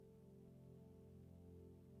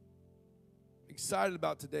excited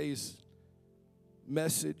about today's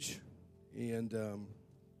message, and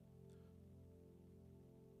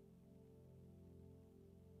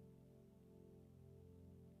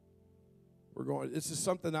we're going. This is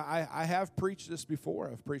something I have preached this before.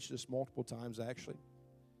 I've preached this multiple times actually,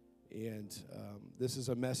 and this is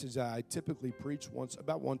a message that I typically preach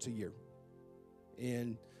about once a year,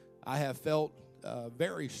 and I have felt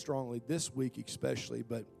very strongly this week especially,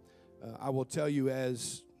 but I will tell you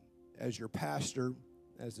as your pastor,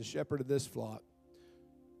 as the shepherd of this flock,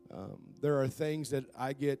 there are things that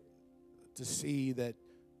I get to see that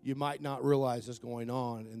you might not realize is going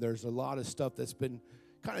on, and there's a lot of stuff that's been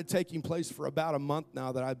kind of taking place for about a month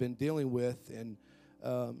now that I've been dealing with, and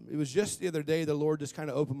it was just the other day the Lord just kind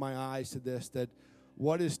of opened my eyes to this, that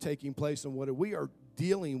what is taking place and what we are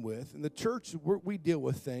dealing with. In the church, we deal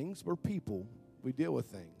with things. We're people. We deal with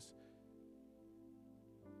things.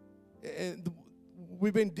 And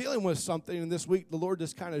we've been dealing with something, and this week the Lord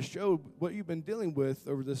just kind of showed what you've been dealing with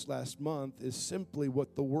over this last month is simply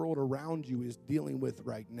what the world around you is dealing with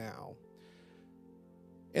right now.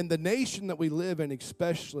 And the nation that we live in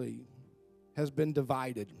especially has been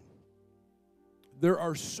divided. There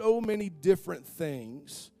are so many different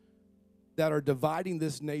things that are dividing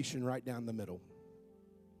this nation right down the middle.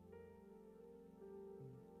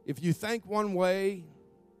 If you think one way,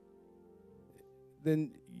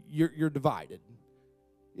 then you're divided.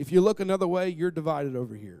 If you look another way, you're divided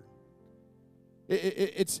over here.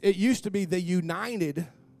 It used to be the United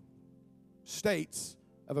States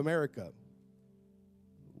of America.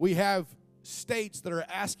 We have states that are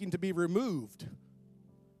asking to be removed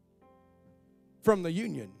from the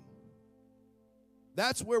Union.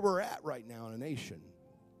 That's where we're at right now in a nation.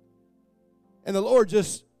 And the Lord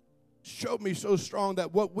just showed me so strong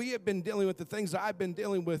that what we have been dealing with, the things that I've been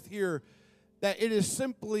dealing with here, that it is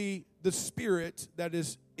simply the spirit that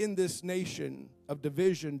is in this nation of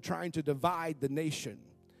division trying to divide the nation.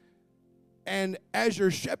 And as your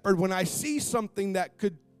shepherd, when I see something that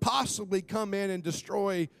could possibly come in and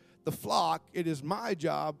destroy the flock, it is my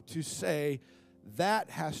job to say, that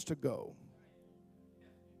has to go.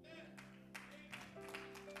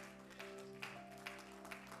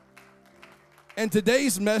 And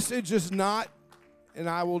today's message is not, and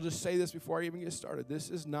I will just say this before I even get started, this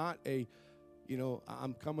is not a,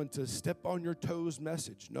 I'm coming to step on your toes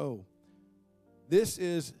message. No. This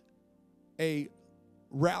is a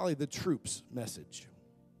rally the troops message.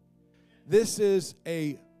 This is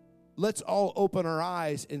a let's all open our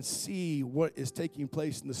eyes and see what is taking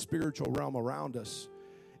place in the spiritual realm around us.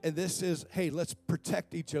 And this is, hey, let's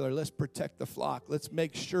protect each other. Let's protect the flock. Let's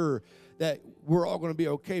make sure that we're all going to be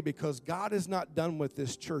okay, because God is not done with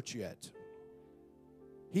this church yet.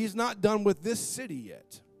 He's not done with this city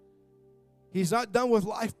yet. He's not done with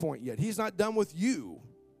Life Point yet. He's not done with you.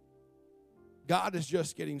 God is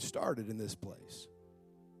just getting started in this place.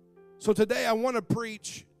 So today I want to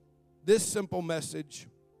preach this simple message.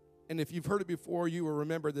 And if you've heard it before, you will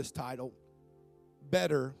remember this title,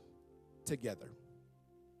 Better Together.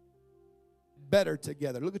 Better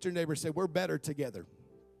together. Look at your neighbor and say, we're better together.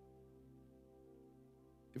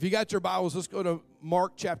 If you got your Bibles, let's go to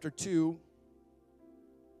Mark chapter 2.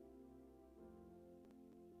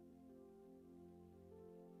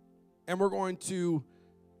 And we're going to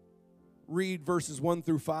read verses 1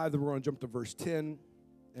 through 5. Then we're going to jump to verse 10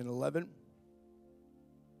 and 11.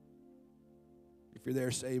 If you're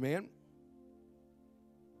there, say amen.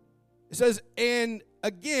 It says, and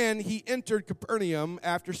again he entered Capernaum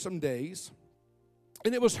after some days,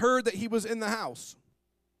 and it was heard that he was in the house.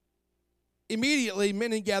 Immediately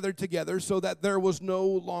many gathered together, so that there was no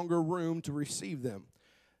longer room to receive them,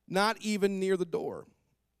 not even near the door.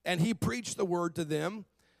 And he preached the word to them,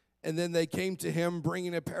 and then they came to him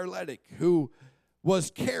bringing a paralytic who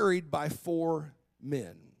was carried by 4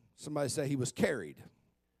 men. Somebody say he was carried.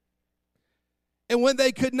 And when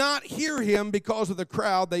they could not hear him because of the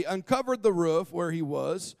crowd, they uncovered the roof where he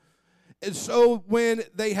was. And so when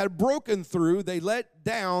they had broken through, they let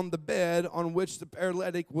down the bed on which the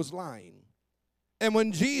paralytic was lying. And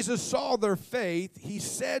when Jesus saw their faith, he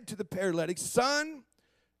said to the paralytic, son,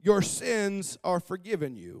 your sins are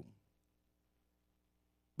forgiven you.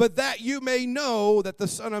 But that you may know that the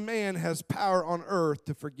Son of Man has power on earth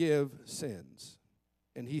to forgive sins.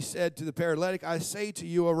 And he said to the paralytic, I say to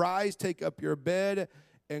you, arise, take up your bed,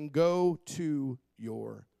 and go to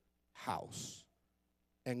your house.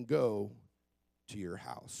 And go to your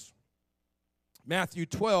house. Matthew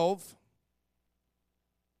 12,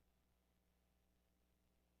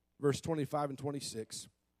 verse 25 and 26.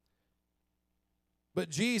 But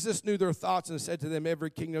Jesus knew their thoughts and said to them,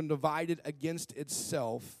 every kingdom divided against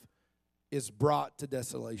itself is brought to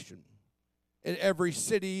desolation. and every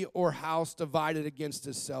city or house divided against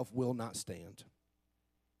itself will not stand.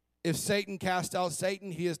 If Satan cast out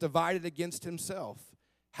Satan, he is divided against himself.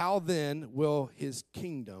 How then will his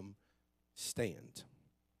kingdom stand?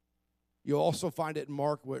 You'll also find it in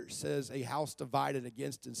Mark where it says a house divided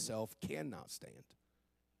against itself cannot stand.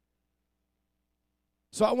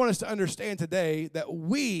 So I want us to understand today that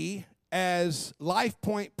we as Life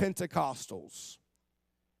Point Pentecostals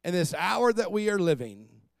in this hour that we are living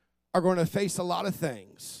are going to face a lot of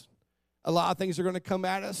things. A lot of things are going to come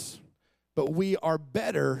at us, but we are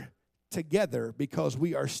better together because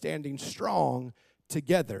we are standing strong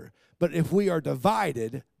together. But if we are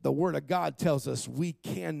divided, the Word of God tells us we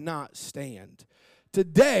cannot stand.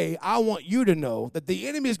 Today, I want you to know that the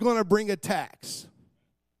enemy is going to bring attacks.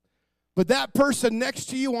 But that person next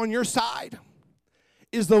to you on your side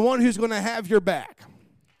is the one who's going to have your back.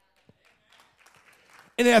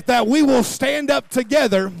 And if that we will stand up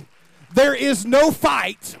together, there is no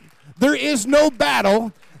fight, there is no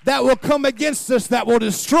battle that will come against us that will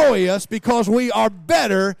destroy us because we are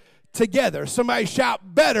better together. Somebody shout,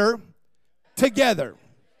 better together.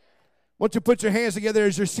 Won't you put your hands together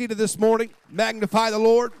as you're seated this morning? Magnify the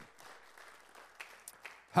Lord.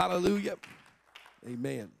 Hallelujah.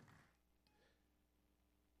 Amen.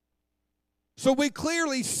 So we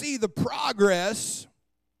clearly see the progress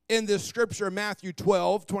in this scripture, Matthew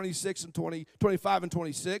 12, 26 and 25 and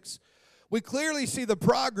 26. We clearly see the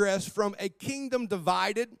progress from a kingdom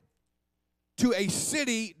divided to a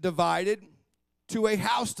city divided to a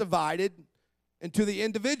house divided and to the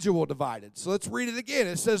individual divided. So let's read it again.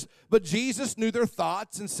 It says, but Jesus knew their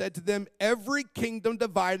thoughts and said to them, every kingdom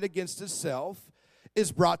divided against itself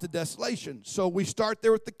is brought to desolation. So we start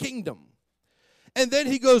there with the kingdom. And then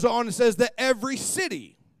he goes on and says that every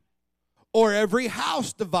city or every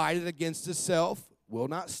house divided against itself will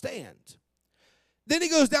not stand. Then he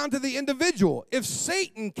goes down to the individual. If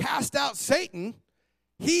Satan cast out Satan,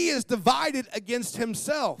 he is divided against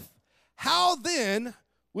himself. How then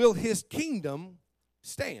will his kingdom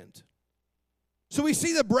stand? So we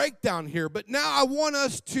see the breakdown here, but now I want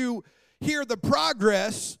us to hear the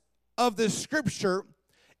progress of this scripture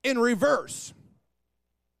in reverse.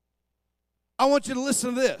 I want you to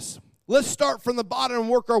listen to this. Let's start from the bottom and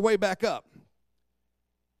work our way back up.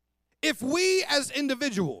 If we as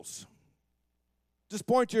individuals, just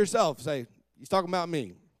point to yourself, say, he's talking about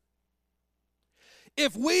me.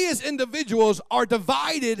 If we as individuals are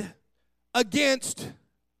divided against,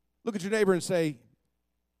 look at your neighbor and say,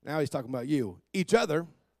 now he's talking about you, each other.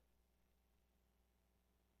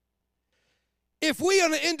 If we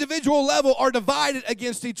on an individual level are divided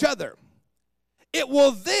against each other, it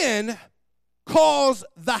will then cause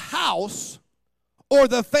the house or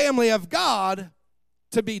the family of God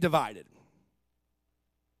to be divided.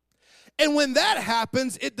 And when that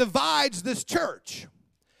happens, it divides this church.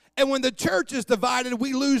 And when the church is divided,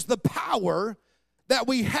 we lose the power that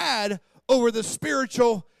we had over the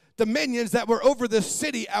spiritual dominions that were over this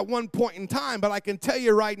city at one point in time. But I can tell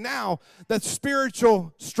you right now that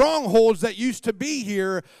spiritual strongholds that used to be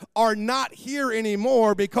here are not here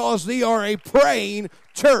anymore because they are a praying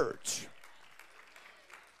church.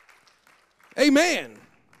 Amen.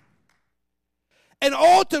 And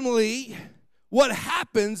ultimately, what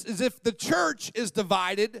happens is if the church is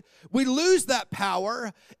divided, we lose that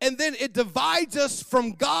power, and then it divides us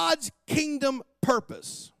from God's kingdom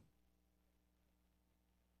purpose.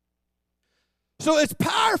 So it's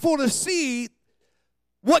powerful to see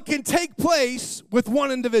what can take place with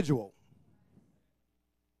one individual.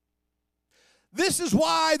 This is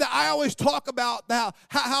why that I always talk about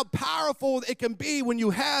how powerful it can be when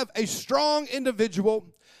you have a strong individual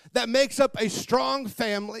that makes up a strong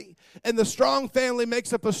family, and the strong family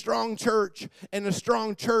makes up a strong church, and a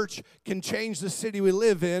strong church can change the city we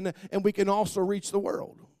live in, and we can also reach the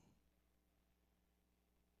world.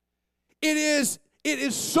 It is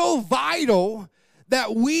so vital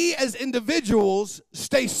that we as individuals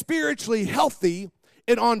stay spiritually healthy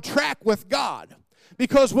and on track with God.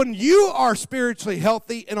 Because when you are spiritually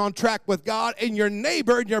healthy and on track with God, and your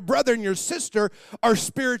neighbor and your brother and your sister are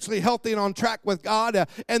spiritually healthy and on track with God,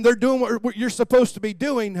 and they're doing what you're supposed to be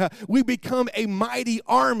doing, we become a mighty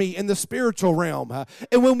army in the spiritual realm.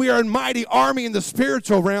 And when we are a mighty army in the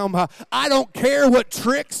spiritual realm, I don't care what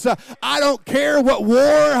tricks, I don't care what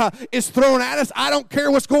war is thrown at us, I don't care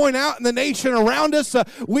what's going out in the nation around us,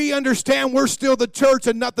 we understand we're still the church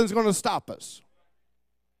and nothing's going to stop us.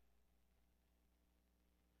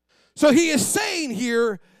 So he is saying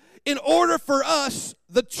here, in order for us,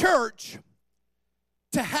 the church,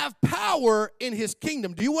 to have power in his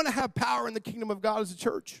kingdom. Do you want to have power in the kingdom of God as a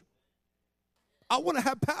church? I want to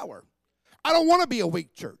have power. I don't want to be a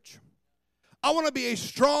weak church. I want to be a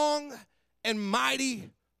strong and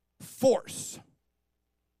mighty force.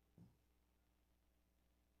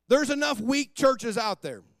 There's enough weak churches out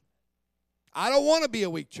there. I don't want to be a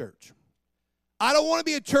weak church. I don't want to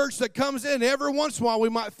be a church that comes in every once in a while we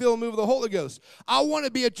might feel a move of the Holy Ghost. I want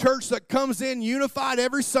to be a church that comes in unified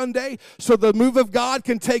every Sunday so the move of God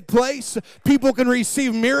can take place. People can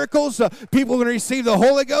receive miracles. People can receive the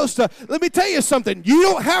Holy Ghost. Let me tell you something. You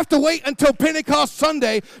don't have to wait until Pentecost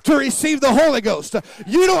Sunday to receive the Holy Ghost.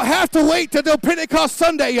 You don't have to wait until Pentecost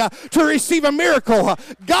Sunday to receive a miracle.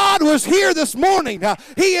 God was here this morning.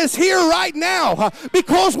 He is here right now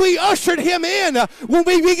because we ushered him in when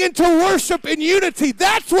we begin to worship in unity.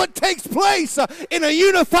 That's what takes place in a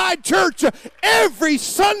unified church. Every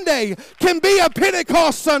Sunday can be a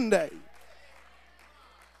Pentecost Sunday.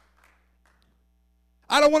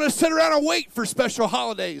 I don't want to sit around and wait for special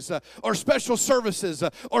holidays or special services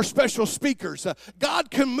or special speakers.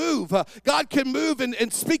 God can move. God can move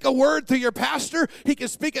and speak a word through your pastor. He can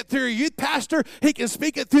speak it through your youth pastor. He can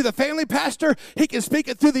speak it through the family pastor. He can speak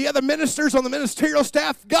it through the other ministers on the ministerial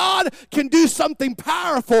staff. God can do something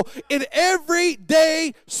powerful in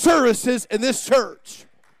everyday services in this church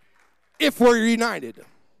if we're united,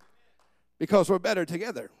 because we're better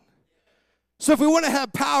together. So if we want to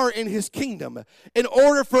have power in his kingdom, in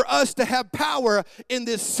order for us to have power in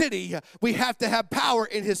this city, we have to have power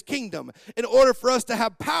in his kingdom. In order for us to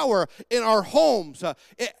have power in our homes,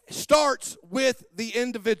 it starts with the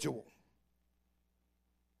individual.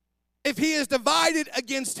 If he is divided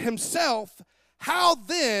against himself, how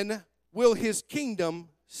then will his kingdom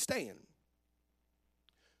stand?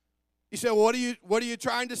 You say, well, what are you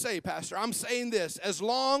trying to say, Pastor? I'm saying this: as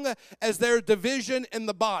long as there's division in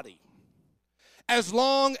the body, as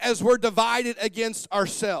long as we're divided against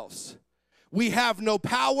ourselves, we have no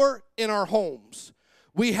power in our homes.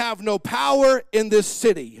 We have no power in this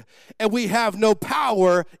city. And we have no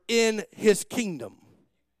power in his kingdom.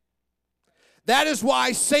 That is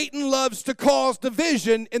why Satan loves to cause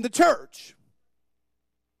division in the church.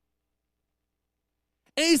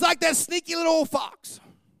 And he's like that sneaky little old fox.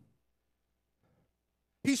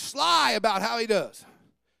 He's sly about how he does.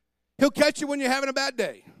 He'll catch you when you're having a bad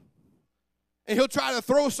day. And he'll try to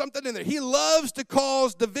throw something in there. He loves to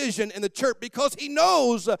cause division in the church because he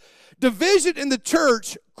knows division in the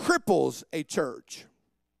church cripples a church.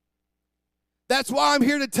 That's why I'm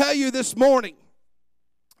here to tell you this morning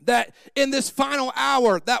that in this final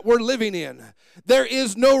hour that we're living in, there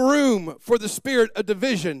is no room for the spirit of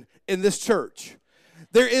division in this church.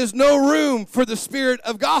 There is no room for the spirit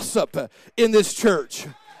of gossip in this church.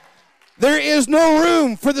 There is no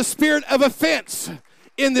room for the spirit of offense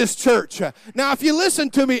in this church. Now, if you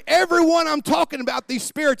listen to me, everyone I'm talking about, these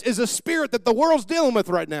spirits, is a spirit that the world's dealing with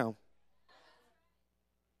right now.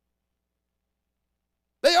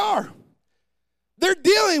 They are. They're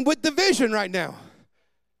dealing with division right now.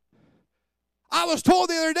 I was told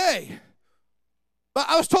the other day, but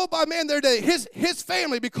I was told by a man the other day, his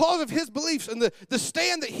family, because of his beliefs and the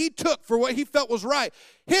stand that he took for what he felt was right,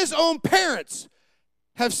 his own parents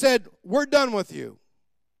have said, we're done with you.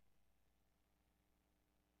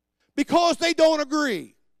 Because they don't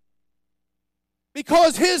agree.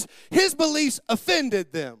 Because his beliefs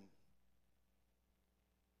offended them.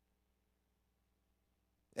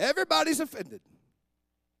 Everybody's offended.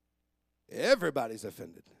 Everybody's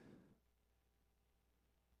offended.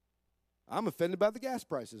 I'm offended by the gas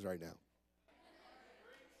prices right now.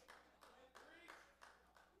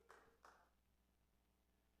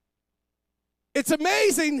 It's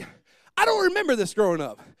amazing. I don't remember this growing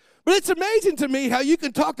up. But it's amazing to me how you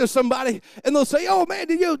can talk to somebody and they'll say, oh, man,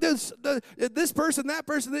 this person, that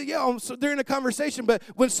person, so during a conversation. But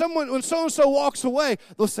when so-and-so walks away,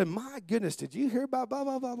 they'll say, my goodness, did you hear about blah,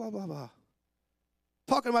 blah, blah, blah, blah, blah?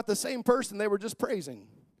 Talking about the same person they were just praising.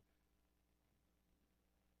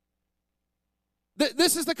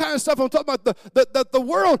 This is the kind of stuff I'm talking about.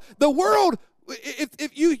 The world.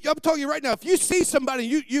 If you, I'm telling you right now, if you see somebody,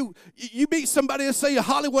 you meet somebody, let's say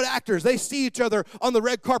Hollywood actors, they see each other on the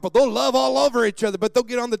red carpet, they'll love all over each other, but they'll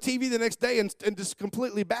get on the TV the next day and just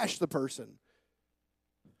completely bash the person.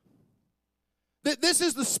 This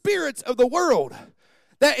is the spirits of the world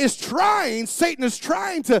that is trying, Satan is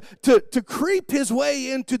trying to creep his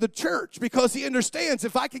way into the church because he understands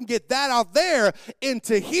if I can get that out there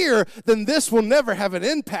into here, then this will never have an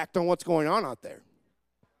impact on what's going on out there.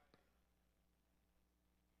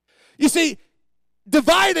 You see,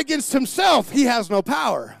 divided against himself, he has no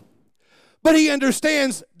power. But he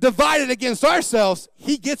understands divided against ourselves,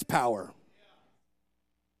 he gets power.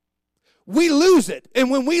 We lose it. And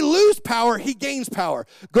when we lose power, he gains power.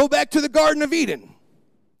 Go back to the Garden of Eden.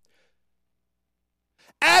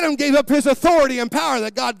 Adam gave up his authority and power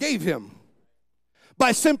that God gave him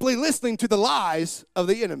by simply listening to the lies of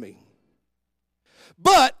the enemy.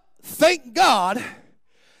 But thank God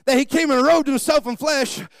that he came and robed himself in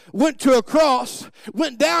flesh, went to a cross,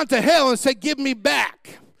 went down to hell and said, give me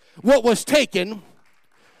back what was taken.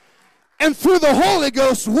 And through the Holy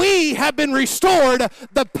Ghost, we have been restored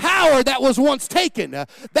the power that was once taken.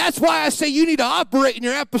 That's why I say you need to operate in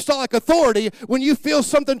your apostolic authority when you feel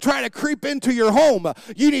something trying to creep into your home.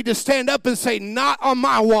 You need to stand up and say, not on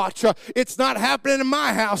my watch. It's not happening in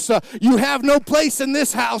my house. You have no place in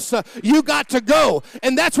this house. You got to go.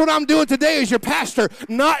 And that's what I'm doing today as your pastor.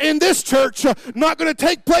 Not in this church. Not going to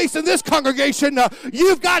take place in this congregation.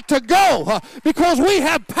 You've got to go because we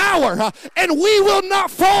have power and we will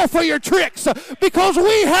not fall for your tricks because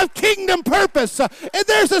we have kingdom purpose and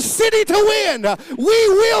there's a city to win. We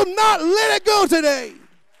will not let it go today.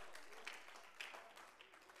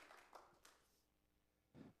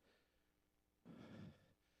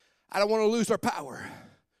 I don't want to lose our power,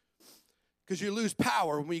 because you lose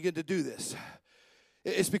power when you get to do this.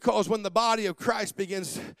 It's because when the body of Christ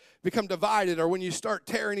begins to become divided, or when you start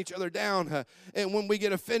tearing each other down, and when we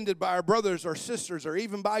get offended by our brothers or sisters, or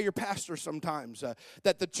even by your pastor sometimes,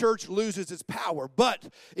 that the church loses its power.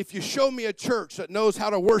 But if you show me a church that knows how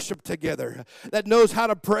to worship together, that knows how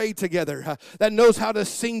to pray together, that knows how to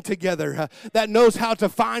sing together, that knows how to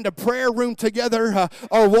find a prayer room together,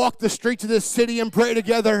 or walk the streets of this city and pray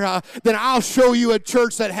together, then I'll show you a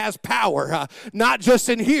church that has power. Not just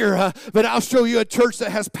in here, but I'll show you a church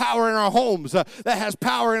that has power in our homes, that has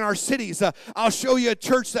power in our cities. I'll show you a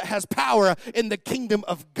church that has power in the kingdom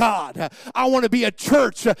of God. I want to be a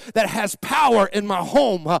church that has power in my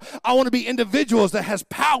home. I want to be individuals that has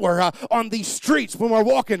power on these streets when we're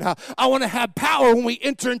walking. I want to have power when we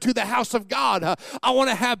enter into the house of God. I want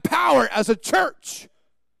to have power as a church.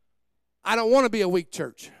 I don't want to be a weak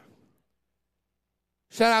church.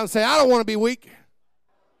 Shout out and say, I don't want to be weak.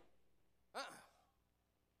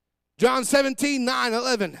 John 17, 9,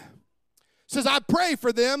 11 says, I pray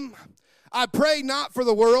for them. I pray not for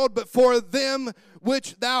the world, but for them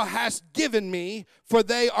which thou hast given me, for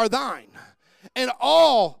they are thine. And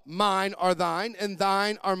all mine are thine, and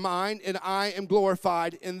thine are mine, and I am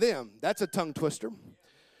glorified in them. That's a tongue twister.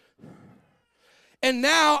 And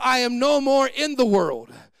now I am no more in the world,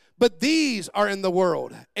 but these are in the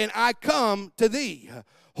world, and I come to thee.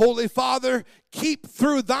 Holy Father, keep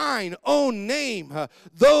through thine own name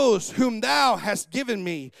those whom thou hast given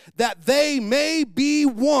me, that they may be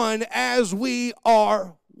one as we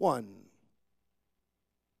are one.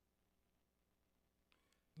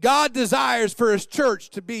 God desires for his church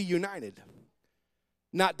to be united,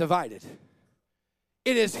 not divided.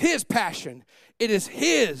 It is his passion. It is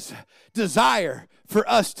his desire for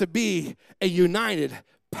us to be a united,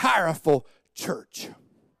 powerful church.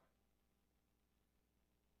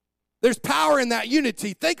 There's power in that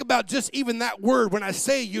unity. Think about just even that word when I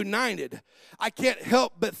say united. I can't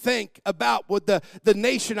help but think about what the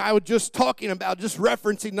nation I was just talking about, just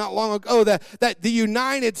referencing not long ago, that the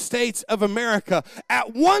United States of America.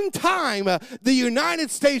 At one time, the United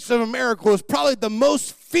States of America was probably the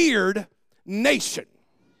most feared nation.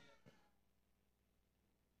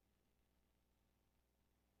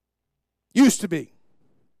 Used to be.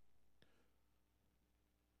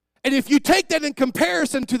 And if you take that in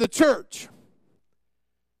comparison to the church,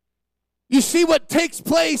 you see what takes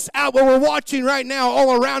place out where we're watching right now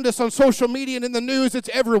all around us on social media and in the news. It's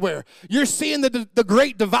everywhere. You're seeing the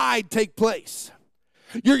great divide take place.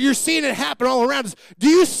 You're seeing it happen all around us. Do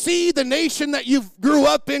you see the nation that you grew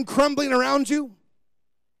up in crumbling around you?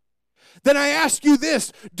 Then I ask you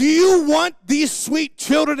this, do you want these sweet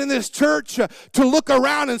children in this church to look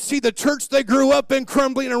around and see the church they grew up in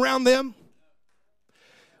crumbling around them?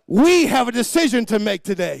 We have a decision to make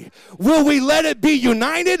today. Will we let it be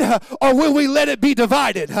united or will we let it be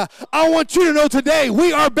divided? I want you to know today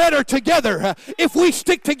we are better together. If we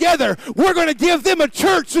stick together, we're going to give them a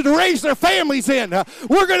church to raise their families in.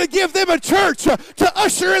 We're going to give them a church to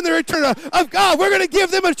usher in the return of God. We're going to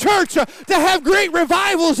give them a church to have great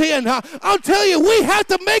revivals in. I'll tell you, we have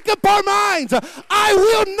to make up our minds. I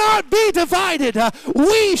will not be divided.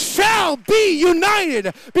 We shall be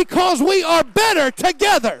united because we are better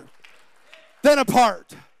together than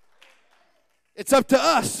apart. It's up to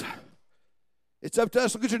us. It's up to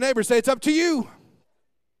us. Look at your neighbor and say, it's up to you.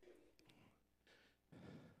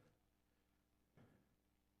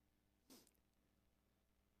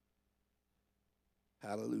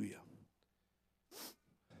 Hallelujah.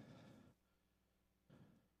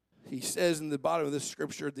 He says in the bottom of this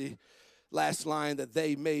scripture, the last line, that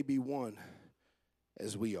they may be one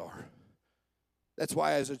as we are. That's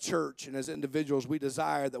why as a church and as individuals, we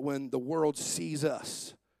desire that when the world sees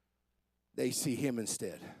us, they see him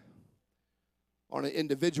instead on an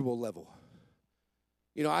individual level.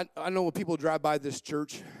 You know, I know when people drive by this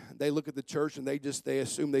church, they look at the church and they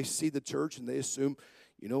assume they see the church and they assume,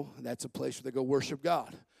 you know, that's a place where they go worship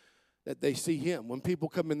God, that they see him. When people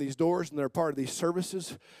come in these doors and they're part of these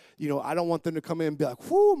services, you know, I don't want them to come in and be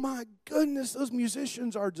like, whoo, my goodness, those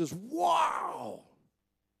musicians are just wow,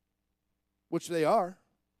 which they are.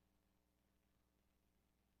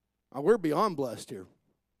 We're beyond blessed here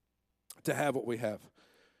to have what we have.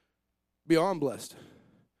 Beyond blessed.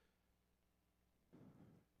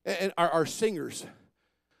 And our singers,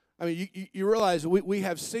 I mean, you realize we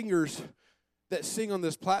have singers that sing on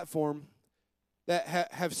this platform that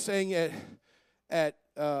have sang at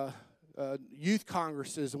youth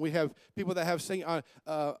congresses, and we have people that have sing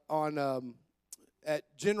on at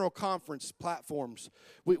general conference platforms.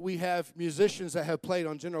 We have musicians that have played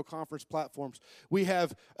on general conference platforms. We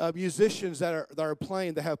have musicians that are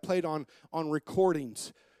playing, that have played on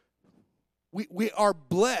recordings. We are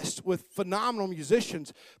blessed with phenomenal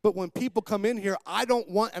musicians, but when people come in here, I don't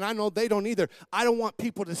want, and I know they don't either, I don't want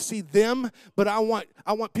people to see them, but I want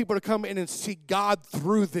people to come in and see God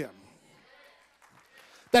through them.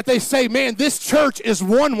 That they say, man, this church is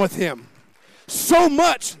one with him. So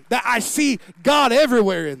much that I see God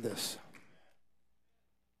everywhere in this.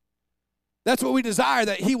 That's what we desire,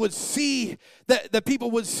 that he would see, that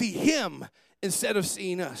people would see him instead of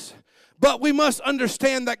seeing us. But we must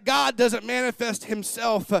understand that God doesn't manifest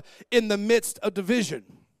himself in the midst of division.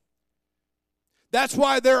 That's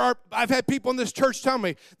why I've had people in this church tell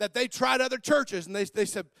me that they tried other churches, and they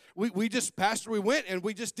said, we just, Pastor, we went, and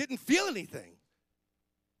we just didn't feel anything.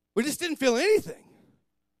 We just didn't feel anything.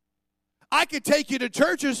 I could take you to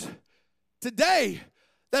churches today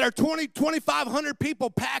that are 2,500 people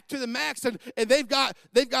packed to the max, and they've got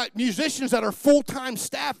musicians that are full-time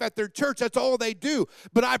staff at their church. That's all they do.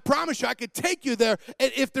 But I promise you, I could take you there, and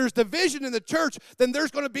if there's division in the church, then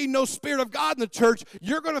there's going to be no Spirit of God in the church.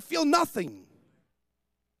 You're going to feel nothing.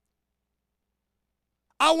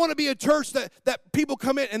 I want to be a church that people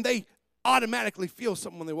come in and they automatically feel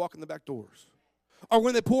something when they walk in the back doors. Or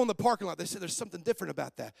when they pull in the parking lot, they say there's something different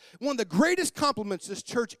about that. One of the greatest compliments this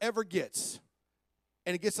church ever gets,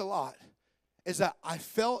 and it gets a lot, is that I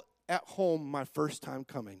felt at home my first time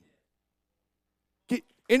coming.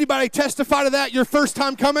 Anybody testify to that, your first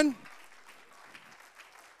time coming?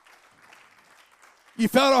 You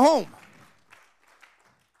felt at home.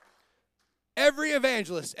 Every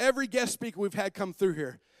evangelist, every guest speaker we've had come through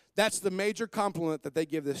here, that's the major compliment that they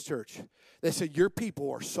give this church. They said, your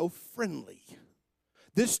people are so friendly.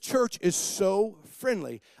 This church is so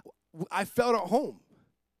friendly. I felt at home.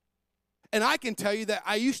 And I can tell you that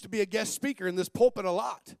I used to be a guest speaker in this pulpit a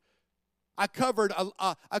lot. I covered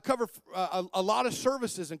a lot of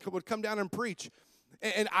services and would come down and preach.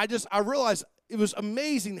 And I realized it was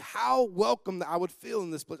amazing how welcome that I would feel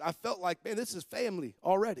in this place. I felt like, man, this is family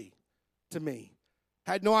already to me.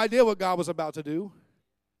 Had no idea what God was about to do.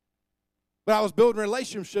 But I was building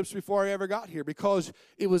relationships before I ever got here because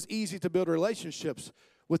it was easy to build relationships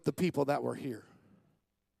with the people that were here.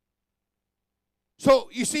 So,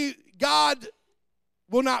 you see, God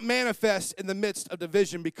will not manifest in the midst of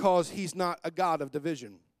division because he's not a God of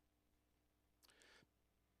division.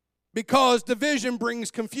 Because division brings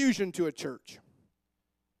confusion to a church.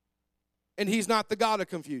 And he's not the God of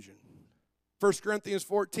confusion. 1 Corinthians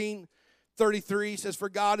 14:33 says, for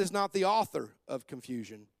God is not the author of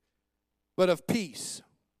confusion, but of peace,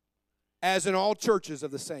 as in all churches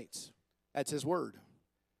of the saints. That's his word.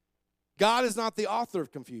 God is not the author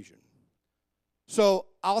of confusion. So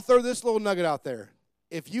I'll throw this little nugget out there.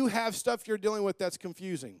 If you have stuff you're dealing with that's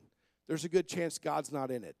confusing, there's a good chance God's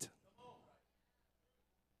not in it.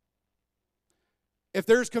 If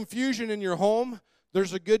there's confusion in your home,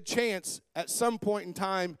 there's a good chance at some point in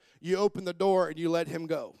time you open the door and you let him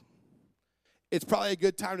go. It's probably a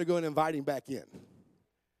good time to go and invite him back in.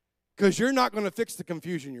 Because you're not going to fix the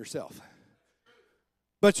confusion yourself.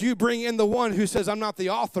 But you bring in the one who says, I'm not the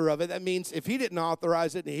author of it. That means if he didn't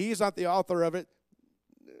authorize it and he's not the author of it,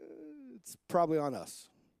 it's probably on us.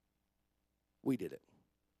 We did it.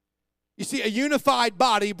 You see, a unified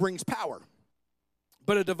body brings power.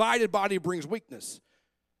 But a divided body brings weakness.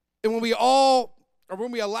 And when we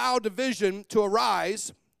allow division to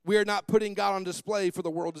arise, we are not putting God on display for the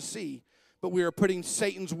world to see, but we are putting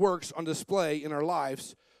Satan's works on display in our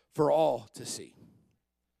lives for all to see.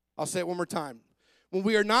 I'll say it one more time. When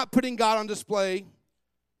we are not putting God on display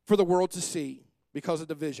for the world to see because of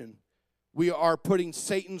division, we are putting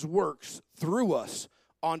Satan's works through us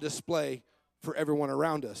on display for everyone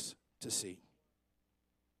around us to see.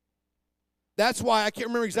 That's why, I can't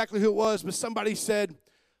remember exactly who it was, but somebody said,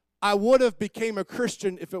 I would have became a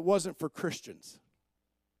Christian if it wasn't for Christians.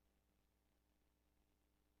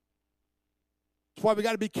 That's why we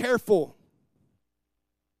got to be careful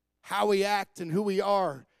how we act and who we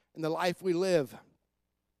are in the life we live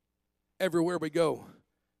everywhere we go.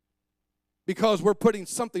 Because we're putting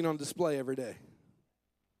something on display every day.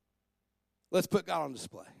 Let's put God on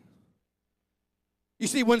display. You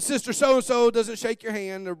see, when sister so-and-so doesn't shake your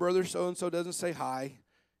hand, or brother so-and-so doesn't say hi,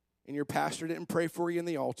 and your pastor didn't pray for you in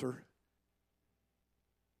the altar,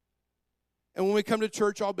 and when we come to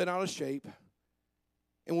church all bent out of shape,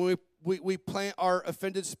 and when we plant our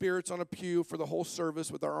offended spirits on a pew for the whole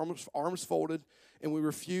service with our arms folded, and we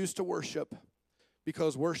refuse to worship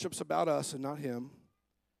because worship's about us and not him,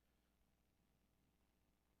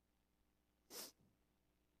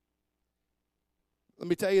 let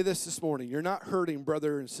me tell you this morning. You're not hurting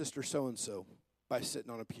brother and sister so-and-so by sitting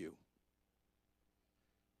on a pew.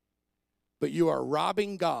 But you are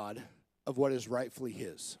robbing God of what is rightfully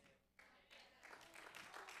his.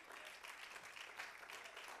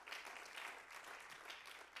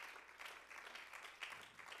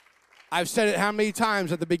 I've said it how many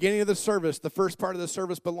times at the beginning of the service. The first part of the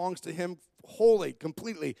service belongs to him wholly,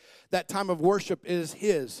 completely. That time of worship is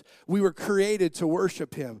his. We were created to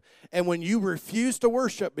worship him. And when you refuse to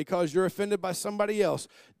worship because you're offended by somebody else,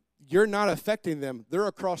 you're not affecting them. They're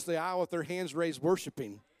across the aisle with their hands raised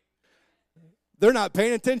worshiping. They're not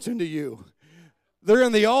paying attention to you. They're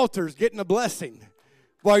in the altars getting a blessing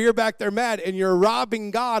while you're back there mad, and you're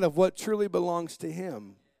robbing God of what truly belongs to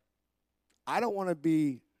him. I don't want to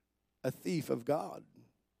be a thief of God.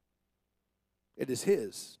 It is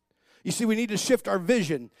his. You see, we need to shift our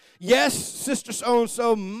vision. Yes, sister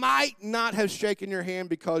so-and-so might not have shaken your hand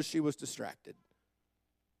because she was distracted.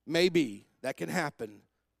 Maybe. That can happen.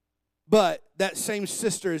 But that same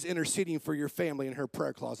sister is interceding for your family in her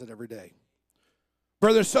prayer closet every day.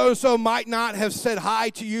 Brother so-and-so might not have said hi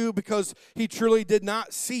to you because he truly did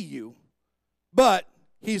not see you. But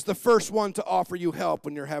he's the first one to offer you help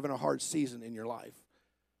when you're having a hard season in your life.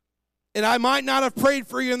 And I might not have prayed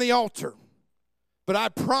for you in the altar, but I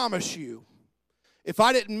promise you, if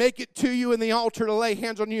I didn't make it to you in the altar to lay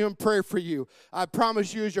hands on you and pray for you, I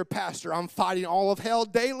promise you as your pastor, I'm fighting all of hell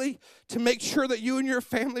daily to make sure that you and your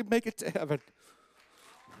family make it to heaven.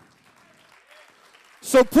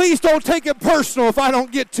 So please don't take it personal if I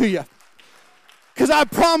don't get to you. Because I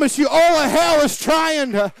promise you, all of hell is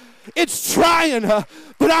trying. It's trying.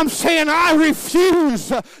 But I'm saying I refuse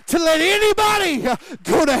to let anybody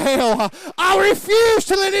go to hell. I refuse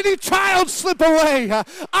to let any child slip away.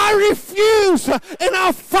 I refuse, and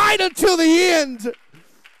I'll fight until the end.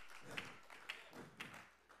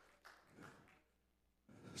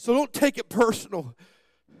 So don't take it personal.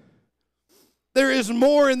 There is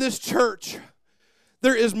more in this church.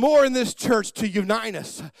 There is more in this church to unite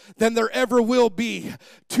us than there ever will be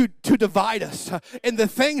to divide us. And the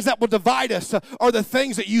things that will divide us are the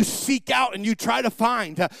things that you seek out and you try to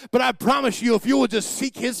find. But I promise you, if you will just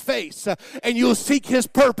seek his face and you will seek his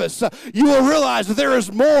purpose, you will realize that there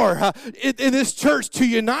is more in this church to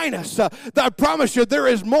unite us. I promise you, there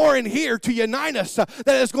is more in here to unite us that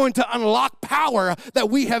is going to unlock power that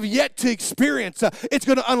we have yet to experience. It's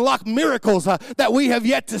going to unlock miracles that we have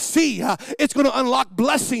yet to see. It's going to unlock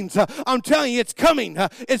blessings. I'm telling you, it's coming.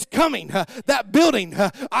 It's coming. That building,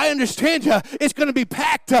 I understand you. It's going to be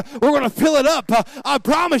packed. We're going to fill it up. I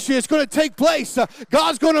promise you, it's going to take place.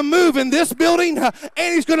 God's going to move in this building, and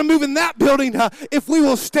he's going to move in that building if we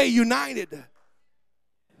will stay united.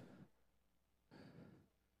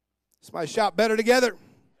 Somebody shout better together.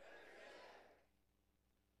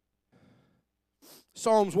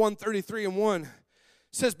 Psalms 133:1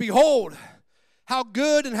 says, "Behold, how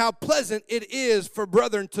good and how pleasant it is for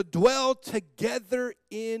brethren to dwell together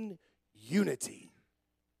in unity."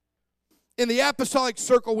 In the apostolic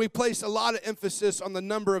circle, we place a lot of emphasis on the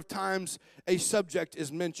number of times a subject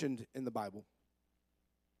is mentioned in the Bible.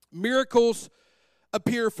 Miracles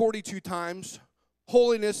appear 42 times,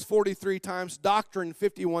 holiness 43 times, doctrine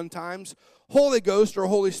 51 times, Holy Ghost or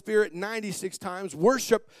Holy Spirit 96 times,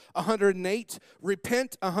 worship 108,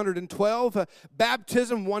 repent 112,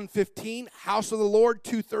 baptism 115, house of the Lord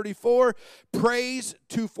 234, praise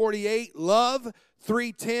 248, love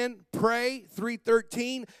 310, pray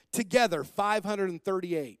 313, together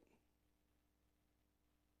 538.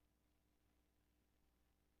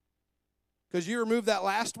 Because you remove that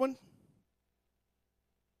last one,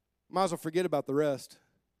 might as well forget about the rest.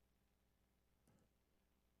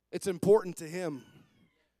 It's important to him.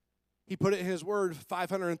 He put it in his word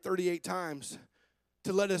 538 times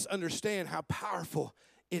to let us understand how powerful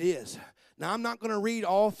it is. Now, I'm not going to read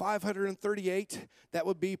all 538. That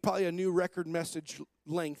would be probably a new record message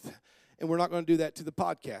length, and we're not going to do that to the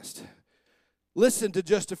podcast. Listen to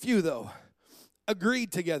just a few, though.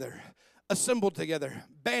 Agreed together, assembled together,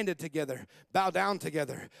 banded together, bow down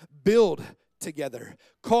together, build together,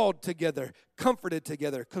 called together, comforted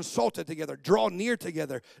together, consulted together, draw near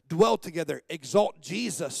together, dwell together, exalt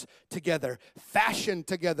Jesus together, fashion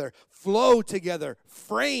together, flow together,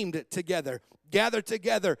 framed together, gather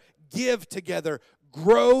together, give together,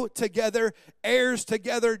 grow together, heirs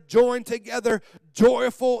together, join together,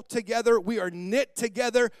 joyful together. We are knit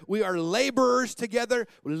together. We are laborers together.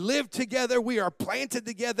 We live together. We are planted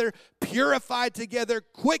together, purified together,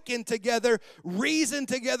 quickened together, reason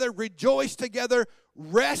together, rejoice together,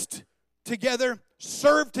 rest together,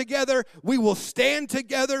 serve together. We will stand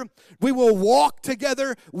together. We will walk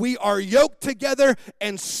together. We are yoked together.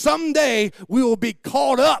 And someday we will be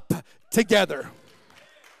called up together.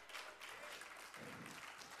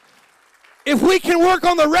 If we can work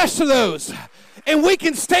on the rest of those and we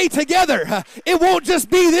can stay together, it won't just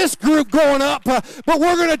be this group going up, but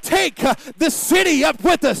we're going to take the city up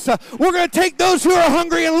with us. We're going to take those who are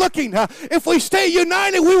hungry and looking. If we stay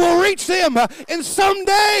united, we will reach them. And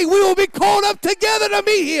someday we will be called up together to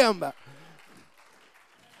meet him.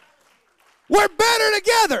 We're better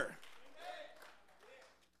together.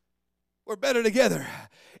 We're better together.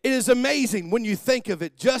 It is amazing when you think of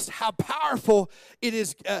it, just how powerful it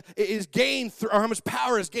is gained through, or how much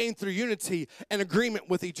power is gained through unity and agreement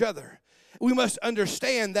with each other. We must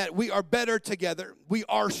understand that we are better together. We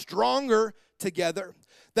are stronger together.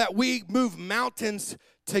 That we move mountains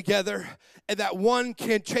together. And that one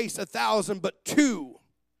can chase 1,000, but two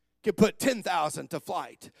can put 10,000 to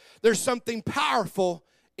flight. There's something powerful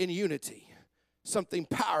in unity. Something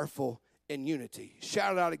powerful in unity.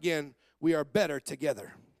 Shout it out again. We are better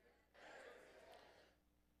together.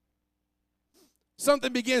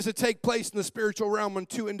 Something begins to take place in the spiritual realm when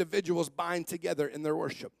two individuals bind together in their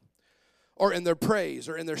worship, or in their praise,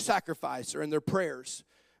 or in their sacrifice, or in their prayers.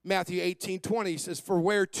 Matthew 18:20 says, "For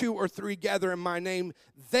where two or three gather in my name,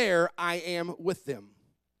 there I am with them."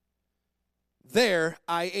 There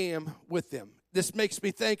I am with them. This makes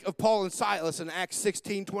me think of Paul and Silas in Acts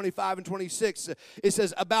 16:25 and 26. It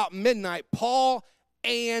says, about midnight, Paul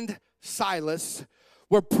and Silas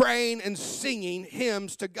were praying and singing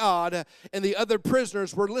hymns to God, and the other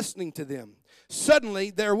prisoners were listening to them. Suddenly,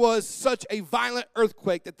 there was such a violent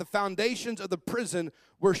earthquake that the foundations of the prison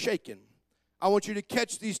were shaken. I want you to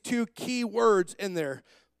catch these two key words in there.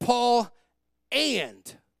 Paul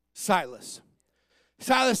and Silas.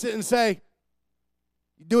 Silas didn't say,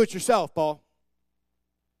 do it yourself, Paul.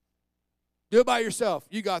 Do it by yourself.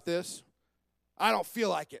 You got this. I don't feel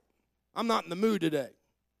like it. I'm not in the mood today.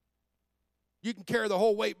 You can carry the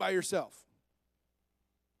whole weight by yourself.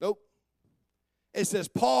 Nope. It says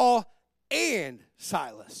Paul and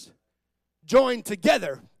Silas joined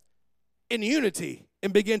together in unity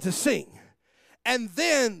and began to sing. And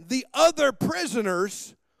then the other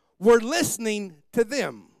prisoners were listening to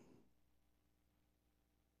them.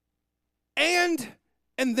 And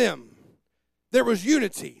them. There was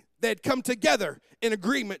unity. They had come together in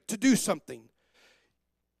agreement to do something.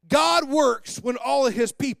 God works when all of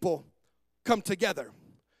his people come together.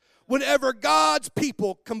 Whenever God's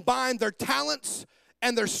people combine their talents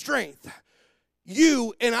and their strength,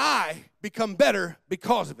 you and I become better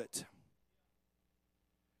because of it.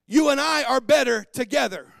 You and I are better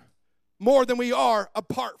together more than we are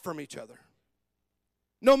apart from each other.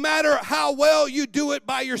 No matter how well you do it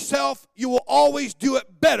by yourself, you will always do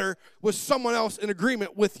it better with someone else in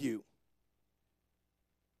agreement with you.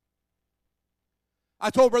 I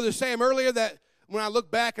told Brother Sam earlier that when I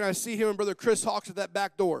look back and I see him and Brother Chris Hawks at that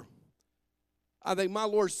back door, I think, my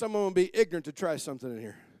Lord, someone will be ignorant to try something in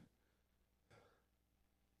here.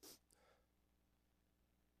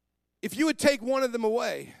 If you would take one of them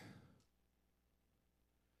away,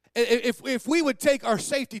 if we would take our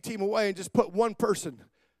safety team away and just put one person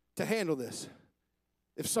to handle this,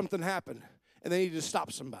 if something happened and they needed to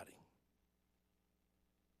stop somebody,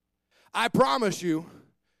 I promise you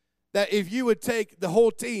that if you would take the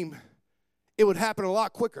whole team, it would happen a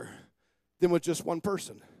lot quicker than with just one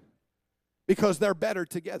person, because they're better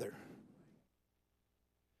together.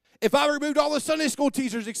 If I removed all the Sunday school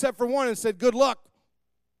teachers except for one and said, good luck,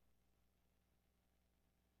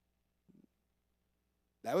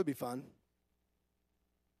 that would be fun.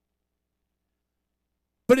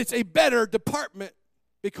 But it's a better department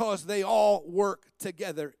because they all work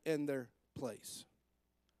together in their place.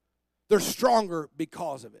 They're stronger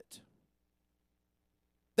because of it.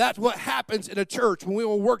 That's what happens in a church when we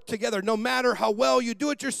will work together. No matter how well you do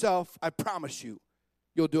it yourself, I promise you,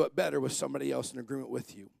 you'll do it better with somebody else in agreement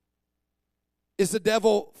with you. Is the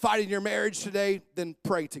devil fighting your marriage today? Then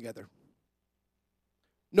pray together.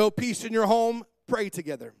 No peace in your home? Pray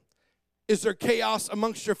together. Is there chaos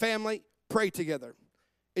amongst your family? Pray together.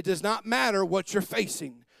 It does not matter what you're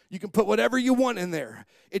facing. You can put whatever you want in there.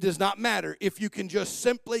 It does not matter if you can just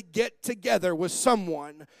simply get together with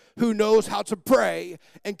someone who knows how to pray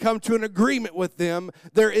and come to an agreement with them.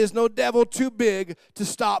 There is no devil too big to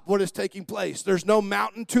stop what is taking place. There's no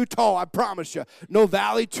mountain too tall, I promise you. No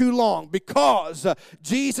valley too long, because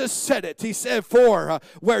Jesus said it. He said, for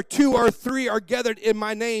where 2 or 3 are gathered in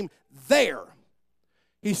my name, there.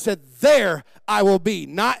 He said, there I will be.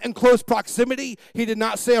 Not in close proximity. He did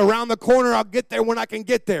not say around the corner, I'll get there when I can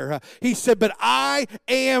get there. He said, but I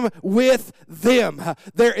am with them.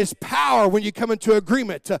 There is power when you come into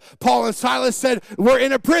agreement. Paul and Silas said, we're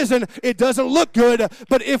in a prison. It doesn't look good.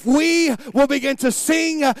 But if we will begin to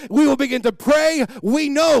sing, we will begin to pray. We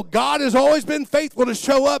know God has always been faithful to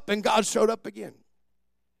show up, and God showed up again.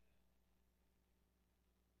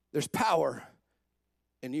 There's power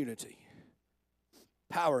in unity.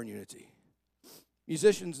 Power and unity.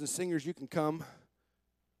 Musicians and singers, you can come.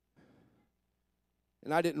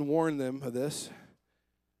 And I didn't warn them of this,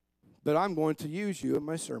 but I'm going to use you in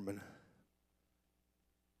my sermon.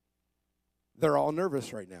 They're all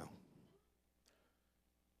nervous right now.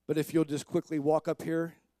 But if you'll just quickly walk up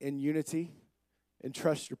here in unity and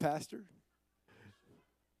trust your pastor.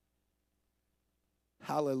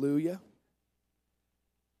 Hallelujah.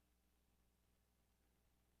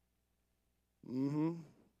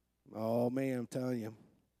 Oh, man, I'm telling you.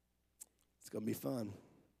 It's going to be fun.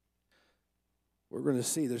 We're going to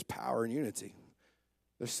see there's power in unity.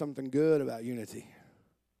 There's something good about unity.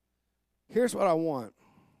 Here's what I want.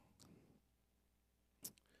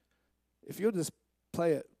 If you'll just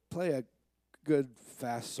play a good,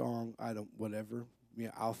 fast song, whatever.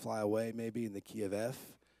 I'll Fly Away, maybe in the key of F.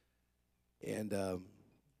 And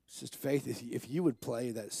it's just faith. If you would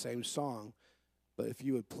play that same song, but if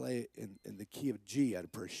you would play it in the key of G, I'd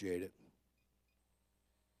appreciate it.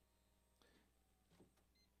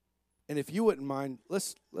 And if you wouldn't mind,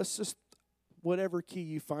 let's just, whatever key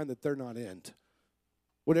you find that they're not in,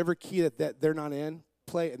 whatever key that they're not in,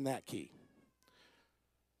 play it in that key.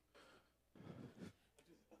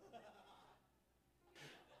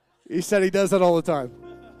 He said he does that all the time.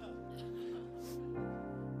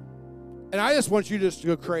 And I just want you just to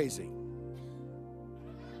go crazy.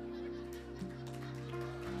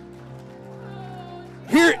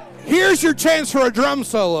 Here's your chance for a drum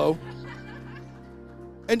solo.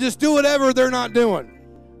 And just do whatever they're not doing.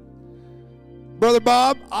 Brother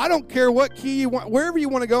Bob, I don't care what key you want, wherever you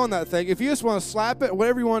want to go on that thing. If you just want to slap it,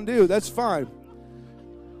 whatever you want to do, that's fine.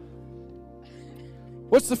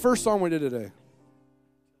 What's the first song we did today?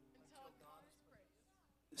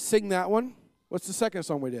 Sing that one. What's the second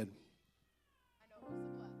song we did?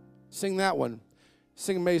 Sing that one.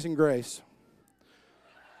 Sing Amazing Grace.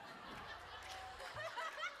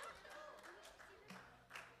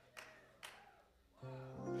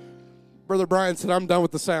 Brother Brian said, I'm done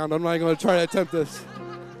with the sound. I'm not even going to try to attempt this.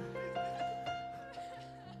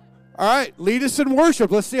 All right, lead us in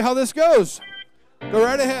worship. Let's see how this goes. Go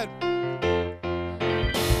right ahead.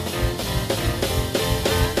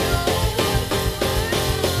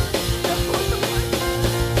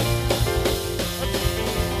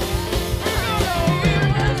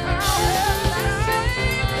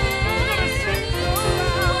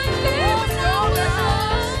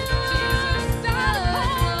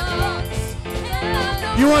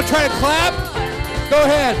 You want to try to clap? Go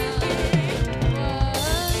ahead.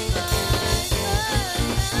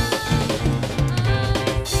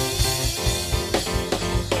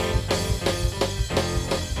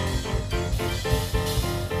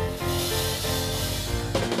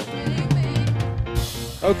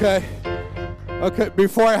 Okay,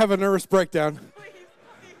 before I have a nervous breakdown,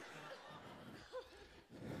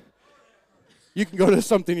 you can go to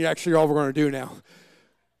something you actually all we're going to do now.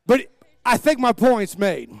 But I think my point's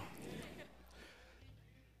made.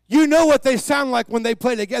 You know what they sound like when they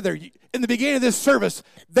play together. In the beginning of this service,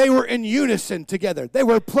 they were in unison together. They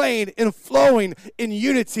were playing and flowing in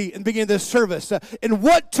unity in the beginning of this service. And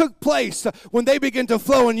what took place when they began to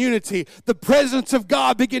flow in unity? The presence of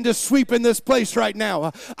God began to sweep in this place right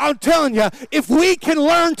now. I'm telling you, if we can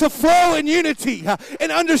learn to flow in unity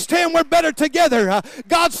and understand we're better together,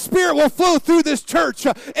 God's Spirit will flow through this church,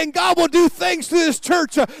 and God will do things through this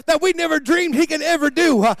church that we never dreamed He could ever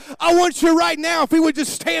do. I want you right now, if we would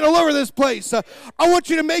just stand all over this place, I want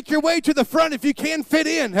you to make your way way to the front if you can fit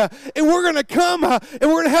in. And we're going to come and we're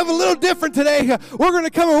going to have a little different today. We're going to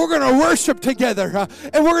come and we're going to worship together.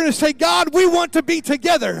 And we're going to say, God, we want to be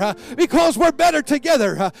together because we're better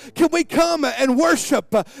together. Can we come and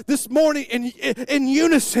worship this morning in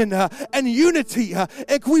unison and unity?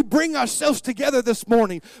 And can we bring ourselves together this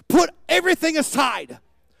morning? Put everything aside.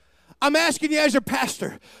 I'm asking you as your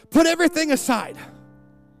pastor, put everything aside.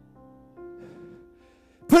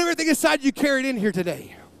 Put everything aside you carried in here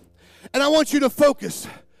today. And I want you to focus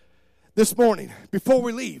this morning before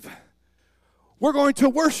we leave. We're going to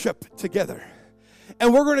worship together.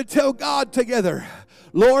 And we're going to tell God together,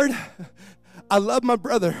 Lord, I love my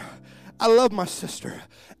brother. I love my sister.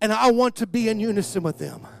 And I want to be in unison with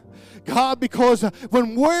them. God, because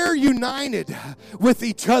when we're united with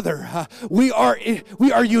each other, we are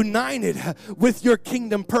united with your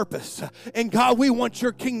kingdom purpose. And God, we want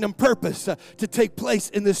your kingdom purpose to take place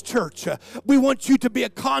in this church. We want you to be a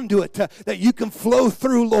conduit that you can flow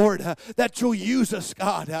through, Lord, that you'll use us,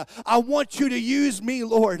 God. I want you to use me,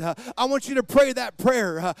 Lord. I want you to pray that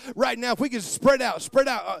prayer right now. If we can spread out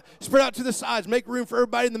to the sides, make room for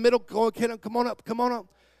everybody in the middle. Come on up. Come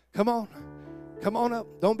on up.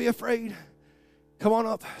 Don't be afraid. Come on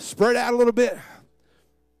up. Spread out a little bit.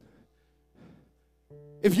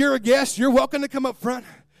 If you're a guest, you're welcome to come up front.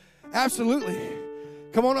 Absolutely.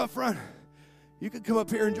 Come on up front. You can come up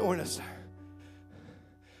here and join us.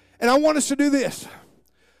 And I want us to do this.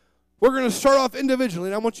 We're going to start off individually,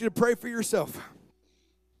 and I want you to pray for yourself.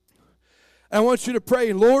 And I want you to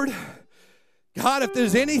pray, Lord, God, if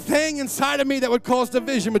there's anything inside of me that would cause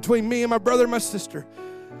division between me and my brother and my sister,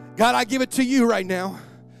 God, I give it to you right now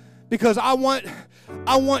because I want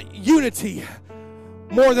unity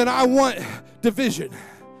more than I want division.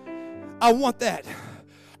 I want that.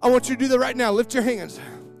 I want you to do that right now. Lift your hands. I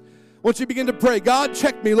want you to begin to pray. God,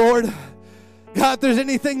 check me, Lord. God, if there's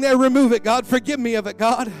anything there, remove it. God, forgive me of it,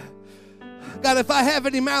 God. God, if I have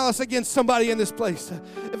any malice against somebody in this place,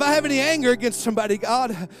 if I have any anger against somebody,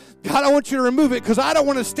 God, I want you to remove it because I don't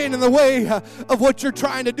want to stand in the way of what you're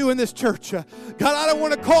trying to do in this church. God, I don't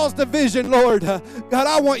want to cause division, Lord. God,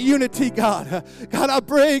 I want unity, God. God, I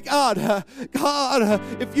pray, God,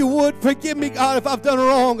 if you would, forgive me, God, if I've done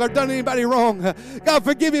wrong or done anybody wrong. God,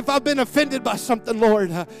 forgive me if I've been offended by something,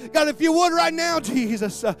 Lord. God, if you would right now,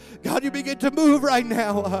 Jesus, God, you begin to move right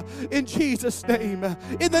now in Jesus' name.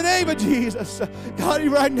 In the name of Jesus. God,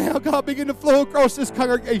 right now, God, begin to flow across this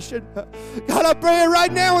congregation. God, I pray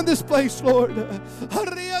right now in this place, Lord. In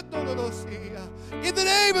the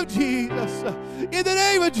name of Jesus. In the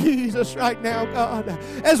name of Jesus right now, God.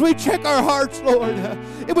 As we check our hearts, Lord.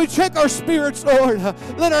 And we check our spirits, Lord.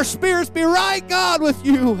 Let our spirits be right, God, with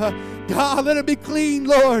you. God, let it be clean,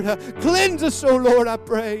 Lord. Cleanse us, oh Lord, I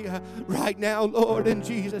pray. Right now, Lord, in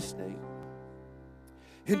Jesus' name.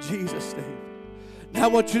 In Jesus' name. Now I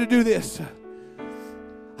want you to do this.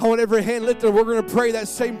 I want every hand lifted. We're going to pray that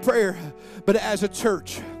same prayer, but as a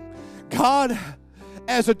church. God,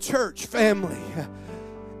 as a church family,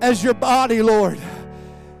 as your body, Lord.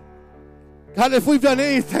 God, if we've done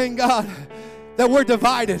anything, God, that we're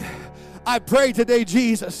divided, I pray today,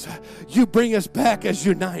 Jesus, you bring us back as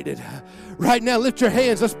united. Right now, lift your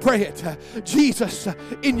hands. Let's pray it. Jesus,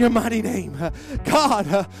 in your mighty name.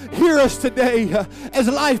 God, hear us today as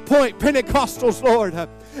Life Point Pentecostals, Lord.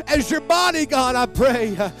 As your body, God, I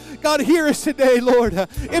pray. God, hear us today, Lord.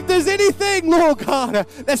 If there's anything, Lord God,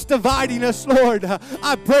 that's dividing us, Lord,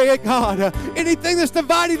 I pray it, God. Anything that's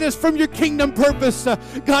dividing us from your kingdom purpose,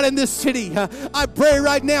 God, in this city, I pray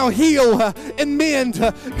right now, heal and mend,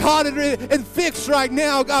 God, and fix right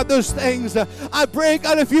now, God, those things. I pray,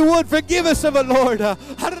 God, if you would, forgive us of it, Lord. In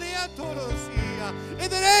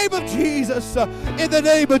the name of Jesus, in the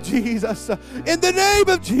name of Jesus, in the name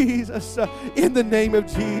of Jesus, in the name of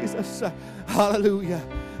Jesus. Hallelujah,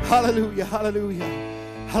 hallelujah, hallelujah,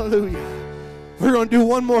 hallelujah. We're going to do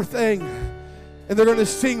one more thing, and they're going to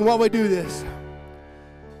sing while we do this.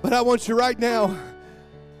 But I want you right now,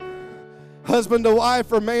 husband to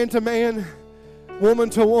wife or man to man, woman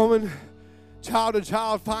to woman, child to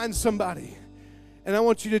child, find somebody. And I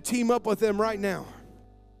want you to team up with them right now.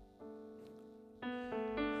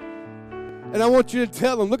 And I want you to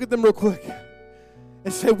tell them, look at them real quick,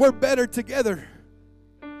 and say, we're better together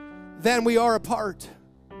than we are apart.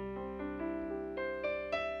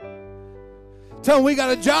 Tell them we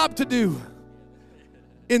got a job to do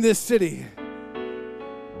in this city.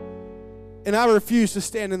 And I refuse to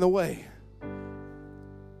stand in the way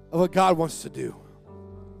of what God wants to do.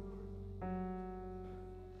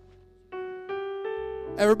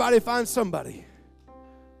 Everybody find somebody.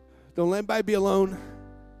 Don't let anybody be alone.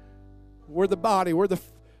 We're the body. We're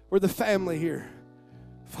the family here.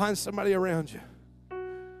 Find somebody around you.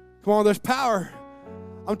 Come on, there's power.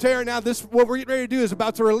 I'm telling you now, what we're getting ready to do is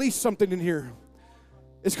about to release something in here.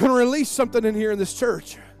 It's going to release something in here in this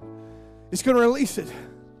church. It's going to release it.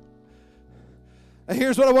 And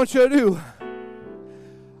here's what I want you to do.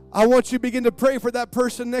 I want you to begin to pray for that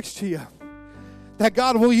person next to you, that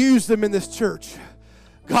God will use them in this church.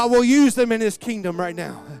 God will use them in His kingdom right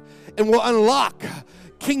now and will unlock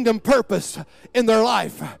kingdom purpose in their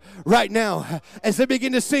life right now as they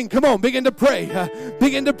begin to sing. Come on, begin to pray.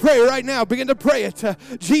 Begin to pray right now. Begin to pray it.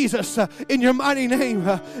 Jesus, in your mighty name,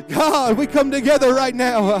 God, we come together right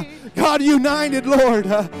now. God, united, Lord.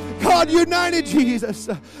 God, united, Jesus.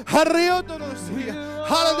 Hallelujah,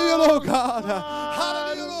 Lord God.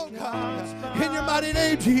 Hallelujah, Lord God. In your mighty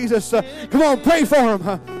name, Jesus. Come on, pray for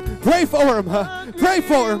him. Pray for him. Pray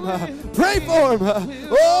for him. Pray for him.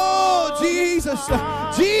 Oh, Jesus.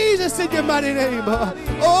 Jesus, in your mighty name.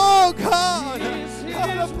 Oh, God. God,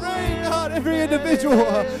 I pray, God, every individual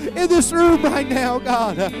in this room right now,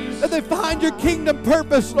 God, that they find your kingdom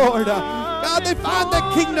purpose, Lord. God, they find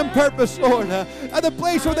that kingdom purpose, Lord, at the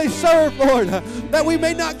place where they serve, Lord, that we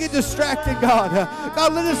may not get distracted, God.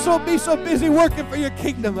 God, let us be so busy working for your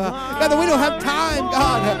kingdom, God, that we don't have time,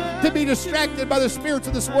 God, to be distracted by the spirits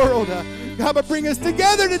of this world. God, but bring us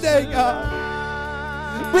together today,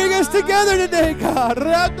 God. Bring us together today, God.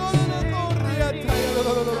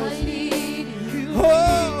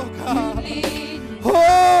 Oh,